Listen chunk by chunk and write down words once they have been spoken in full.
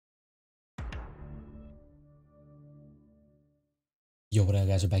Yo, what up,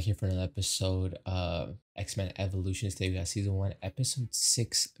 guys? We're back here for another episode of X-Men Evolutions. Today we got season 1, episode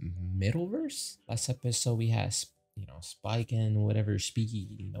 6, Middleverse. Last episode we had, Spike and whatever Speaky.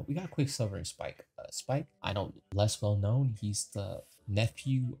 We got Quicksilver and Spike. Spike, I know, less well known. He's the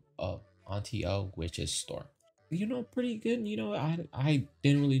nephew of Auntie O, which is Storm. Pretty good. I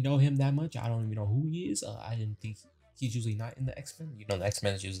didn't really know him that much. I don't even know who he is. I didn't think he's usually not in the X-Men. The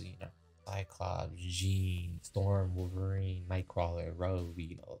X-Men is usually, Cyclops, Jean, Storm, Wolverine, Nightcrawler, Rogue,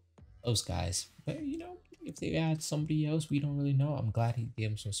 those guys. But if they add somebody else we don't really know, I'm glad he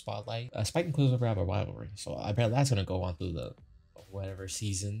gave him some spotlight. Spike and Quicksilver have a rivalry, so I bet that's gonna go on through the whatever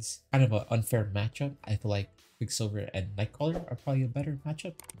seasons. Kind of an unfair matchup. I feel like Quicksilver and Nightcrawler are probably a better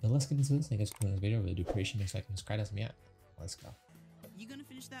matchup. But let's get into this. I guess we're in the video. Really do appreciate it. So I can subscribe as me out. Let's go. You gonna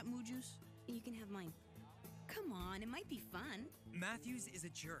finish that moo juice? You can have mine. Come on, it might be fun. Matthews is a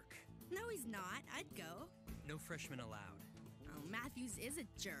jerk. No, he's not. I'd go. No freshmen allowed. Oh, Matthews is a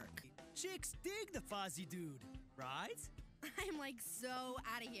jerk. Chicks dig the Fozzie dude, right? I'm like so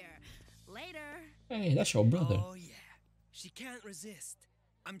out of here. Later. Hey, that's your brother. Oh yeah, she can't resist.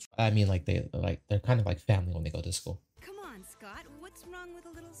 I mean, they're kind of like family when they go to school. Come on, Scott. What's wrong with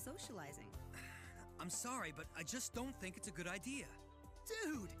a little socializing? I'm sorry, but I just don't think it's a good idea.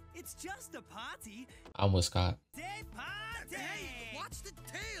 Dude, it's just a party. I'm with Scott. Day party! Hey, watch the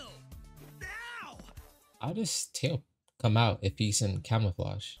tail! Now! How does Tail come out if he's in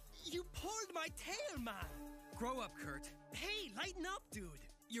camouflage? You pulled my tail, man. Grow up, Kurt. Hey, lighten up, dude.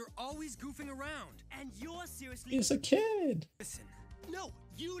 You're always goofing around. And you're seriously... He's a kid. Listen. No,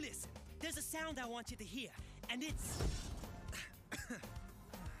 you listen. There's a sound I want you to hear, and it's...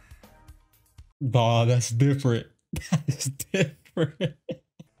 Oh, that's different. That's different.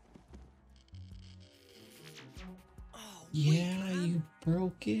 Oh, Yeah, wait, man. you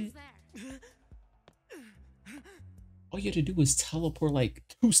broke it. Who's there? All you had to do was teleport like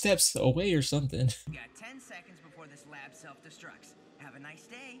 2 steps away or something. You got 10 seconds before this lab self-destructs. Have a nice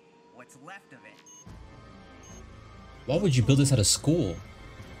day. What's left of it. Why would you build this at a school?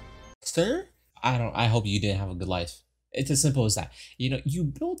 Sir? I hope you didn't have a good life. It's as simple as that. You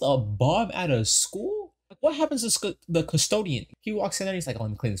build a bomb at a school? Like, what happens to the custodian? He walks in there and he's like, oh,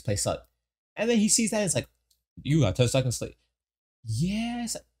 let me clean this place up. And then he sees that and it's like, you got 10 seconds late.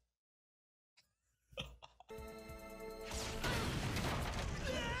 Yes.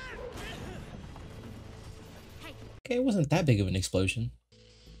 Okay, it wasn't that big of an explosion.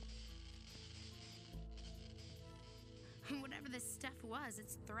 Whatever this stuff was,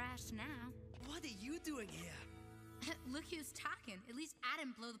 it's thrashed now. What are you doing here? Look who's talking. At least I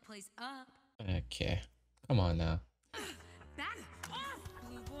didn't blow the place up. Okay, come on now. Back off,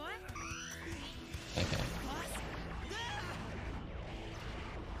 blue boy. Okay.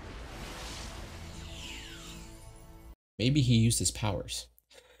 Maybe he used his powers.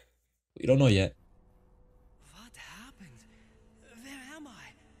 We don't know yet. What happened? Where am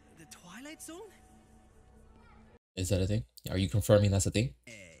I? The Twilight Zone? Is that a thing? Are you confirming that's a thing?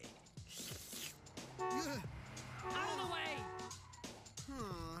 Hey. Out of the way!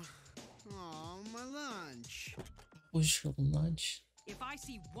 Huh. Oh, my lunch. What's your lunch? If I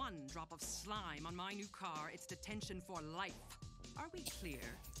see one drop of slime on my new car, it's detention for life. Are we clear?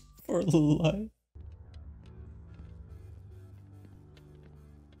 For life.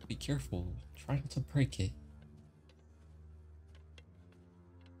 Be careful. Try not to break it.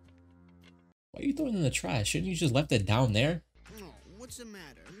 Why are you throwing it in the trash? Shouldn't you just left it down there? Oh, what's the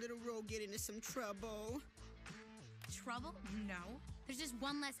matter? Little Ro get into some trouble? Trouble? No. There's just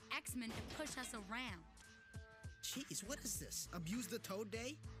one less X-Men to push us around. Jeez, what is this? Abuse the Toad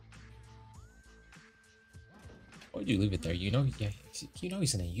Day? Why'd you leave it there? Yeah,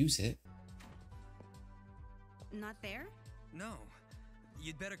 he's gonna use it. Not there? No.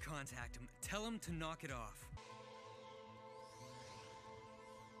 You'd better contact him. Tell him to knock it off.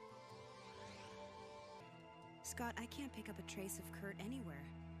 Scott, I can't pick up a trace of Kurt anywhere.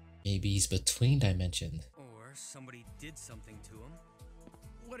 Maybe he's between dimensions. Or somebody did something to him.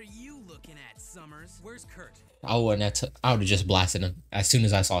 What are you looking at, Summers? Where's Kurt? I would have just blasted him as soon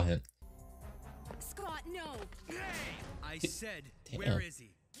as I saw him. Scott, no! Hey! I said, Damn. where is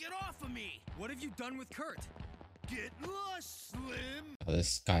he? Get off of me! What have you done with Kurt? Get lost, Slim! Oh,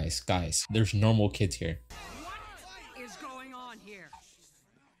 guys, there's normal kids here. What is going on here?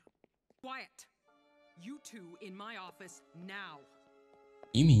 Quiet. You two in my office now.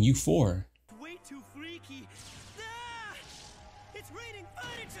 You mean you 4? Way too freaky. Ah! It's raining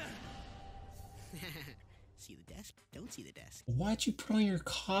furniture! See the desk? Don't see the desk. Why'd you put on your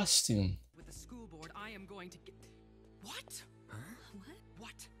costume? With the school board, I am going to get... What? Huh?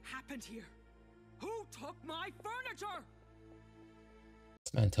 What happened here? Who took my furniture?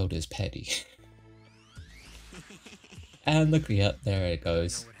 This man Toad is petty. And look, yep, there it I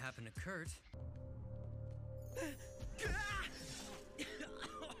goes. know what happened to Kurt.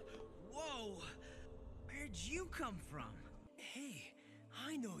 Whoa! Where'd you come from? Hey,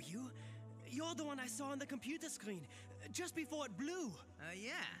 I know you. You're the one I saw on the computer screen, just before it blew.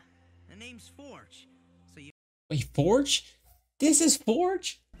 Yeah. The name's Forge. So you Wait, Forge? This is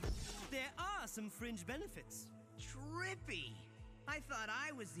Forge? There are some fringe benefits. trippy. I thought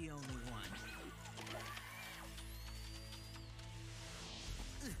I was the only one.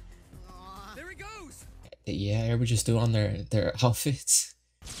 There he goes! Yeah, everybody just do on their outfits.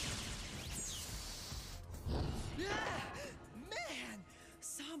 Man,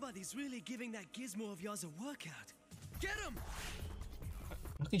 somebody's really giving that gizmo of yours a workout. Get him!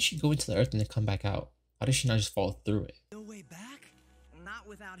 How can she go into the earth and then come back out? How does she not just fall through it? No way back? Not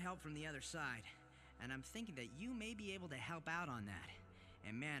without help from the other side. And I'm thinking that you may be able to help out on that.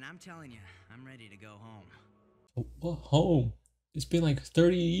 And man, I'm telling you, I'm ready to go home. Oh, home. It's been like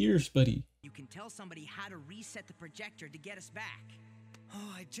 30 years, buddy. You can tell somebody how to reset the projector to get us back.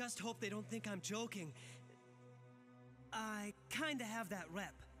 Oh, I just hope they don't think I'm joking. I kinda have that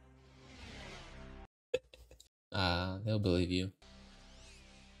rep. They'll believe you.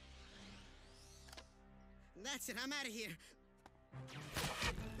 That's it, I'm out of here.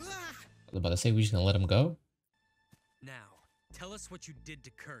 Ah! I was about to say, we just gonna let him go? Now, tell us what you did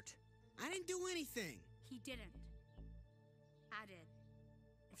to Kurt. I didn't do anything. He didn't. I did.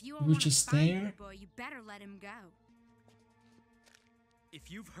 If you You all were want to just find there? the boy, you better let him go.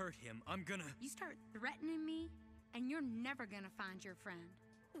 If you've hurt him, I'm gonna... You start threatening me, and you're never gonna find your friend.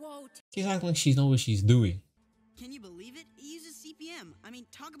 Whoa, She's acting like she knows what she's doing. Can you believe it? He uses CPM. I mean,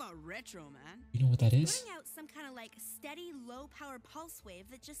 talk about retro, man. You know what that is? Putting out some kind of like steady, low-power pulse wave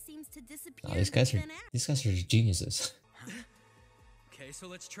that just seems to disappear. Oh, these guys are into thin air. geniuses. Okay, so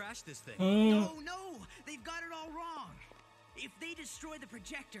let's trash this thing. No, they've got it all wrong. If they destroy the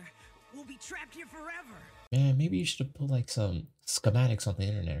projector, we'll be trapped here forever. Man, maybe you should have put like some schematics on the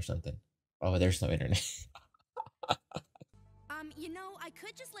internet or something. Oh, there's no internet. You know, I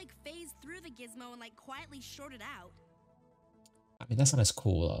could just like phase through the gizmo and like quietly short it out. I mean, that's not as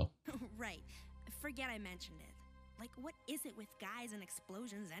cool though. Right. Forget I mentioned it. Like, what is it with guys and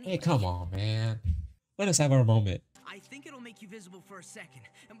explosions anyway? Hey, come on, man. Let us have our moment. I think it'll make you visible for a second,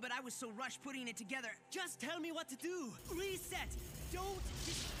 but I was so rushed putting it together. Just tell me what to do. Reset. Don't.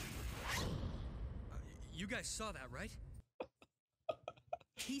 You guys saw that, right?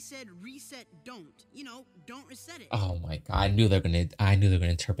 He said reset don't. You know, don't reset it. Oh my god, I knew they're gonna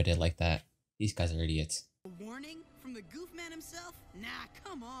interpret it like that. These guys are idiots. A warning from the goof man himself? Nah,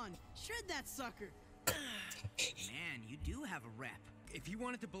 come on. Shred that sucker. Man, you do have a rep. If you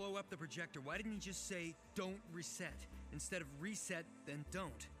wanted to blow up the projector, why didn't you just say, don't reset? Instead of reset, then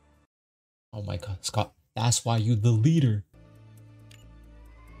don't. Oh my god, Scott, that's why you the leader.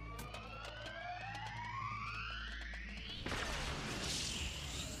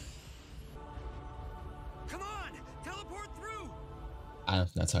 Come on! Teleport through! I don't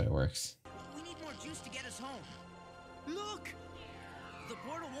think that's how it works. We need more juice to get us home. Look! The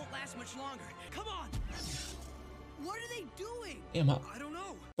portal won't last much longer. Come on! What are they doing? Damn, I don't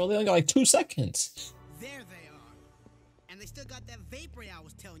know. bro, they only got like 2 seconds. There they are. And they still got that vapor ray I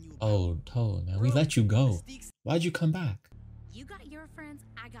was telling you about. Oh, Toad, man, we let you go. Why'd you come back? You got your friends,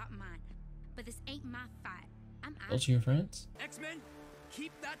 I got mine. But this ain't my fight. I'm out. Those are your friends? X-Men,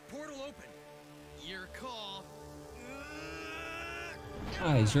 keep that portal open. Your call.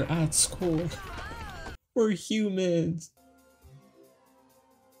 Guys, you're at school. We're humans.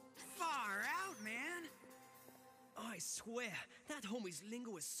 Far out, man! I swear, that homie's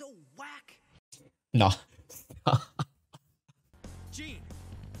lingo is so whack. Nah. Gene,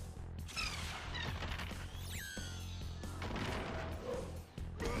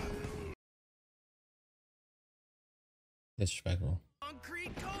 Disrespectful.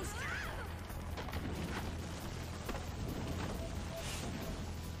 Concrete coaster!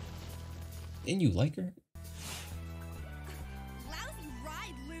 Didn't you like her? Lousy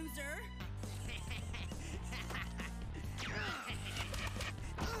ride, loser.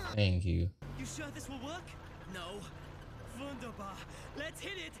 Thank you. You sure this will work? No. Wunderbar. Let's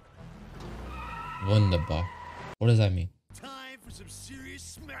hit it. Wunderbar. What does that mean? Time for some serious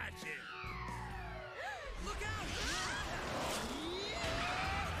smashing. Look out!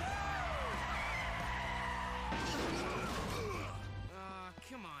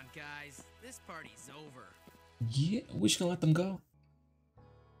 Come on, guys. This party's over. Yeah, we just gonna let them go.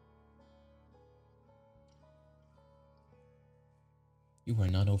 You are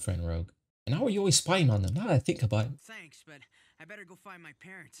not no friend, Rogue. And how are you always spying on them? Now that I think about it. Thanks, but I better go find my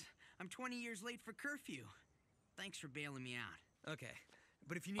parents. I'm 20 years late for curfew. Thanks for bailing me out. Okay,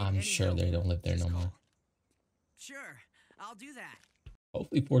 but if you need I'm any sure help, they don't live there just no call. more. Sure, I'll do that.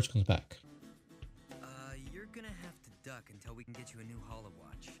 Hopefully Forge comes back. You're gonna have to duck until we can get you a new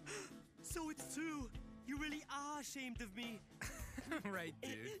holowatch. So it's true. You really are ashamed of me. Right,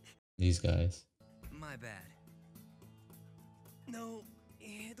 dude. These guys. My bad. No,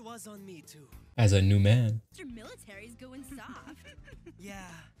 it was on me too. As a new man. Your military's going soft.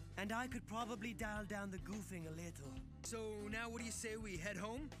 Yeah, and I could probably dial down the goofing a little. So now what do you say we head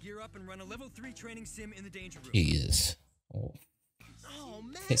home, gear up, and run a level 3 training sim in the danger room? Jesus. Oh, Oh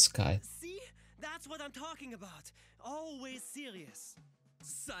man, this guy. see? That's what I'm talking about. Always serious.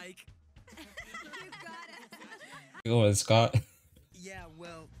 Psych. You got it. Go on, Scott. Yeah,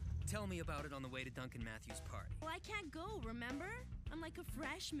 well, tell me about it on the way to Duncan Matthews' party. Well, I can't go, remember? I'm like a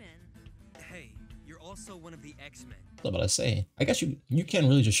freshman. Hey, you're also one of the X-Men. That's what I say. I guess you can't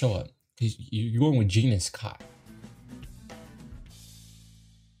really just show up. Because you're going with Gene and Scott.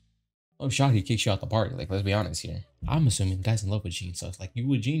 I'm shocked he kicks you out the party. Like, let's be honest here. I'm assuming the guy's in love with Gene. So it's like, you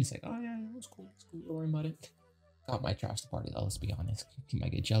with Gene? It's like, oh yeah, it's cool. It's cool. Don't worry about it. Scott might trash the party though, let's be honest. He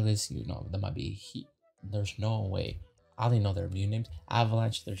might get jealous. You know, there might be heat. There's no way. I don't even know their new names.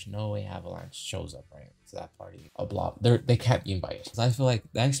 Avalanche. There's no way Avalanche shows up right to that party. A blob. They can't be invited. Cause I feel like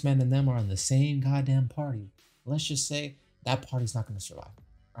the X-Men and them are on the same goddamn party. Let's just say that party's not gonna survive.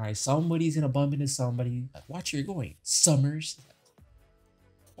 All right, somebody's gonna bump into somebody. Like, watch where you're going. Summers.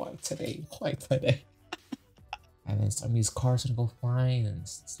 Why today? Why today? And then some of these cars are gonna go flying, and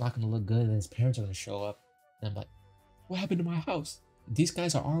it's not gonna look good. And his parents are gonna show up, and I'm like, what happened to my house? These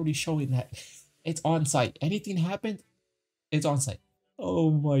guys are already showing that it's on site. Anything happened, it's on site.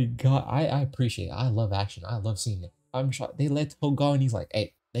 Oh my god, I appreciate it. I love action. I love seeing it. I'm shocked. They let Toe go, and he's like,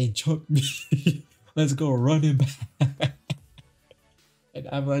 hey, they jumped me. Let's go running back. And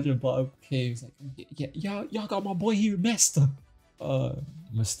Avalanche and Bob Cave's like, yeah, y'all got my boy here messed up.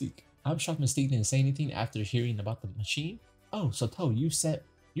 Mystique. I'm shocked Mystique didn't say anything after hearing about the machine. Oh, so Toe,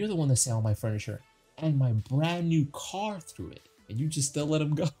 you're the one that sent all my furniture and my brand new car through it, and you just still let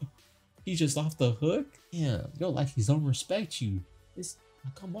him go. He's just off the hook. Yeah, yo, like he don't respect you.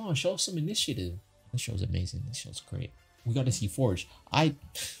 Come on, show some initiative. This show's amazing. This show's great. We got to see Forge. I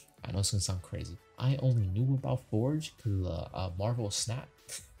know it's gonna sound crazy. I only knew about Forge because Marvel Snap,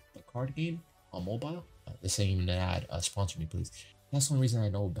 the card game on mobile. This ain't even an ad. Sponsor me, please. That's the only reason I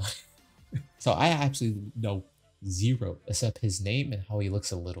know about it. So I absolutely know zero except his name and how he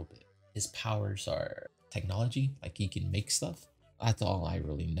looks a little bit. His powers are technology, like he can make stuff. That's all I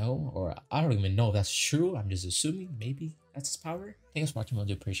really know, or I don't even know if that's true. I'm just assuming maybe that's his power. Thanks for watching. I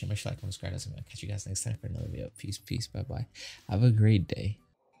do appreciate it. Make sure you like and subscribe. I'll catch you guys next time for another video. Peace, bye bye. Have a great day.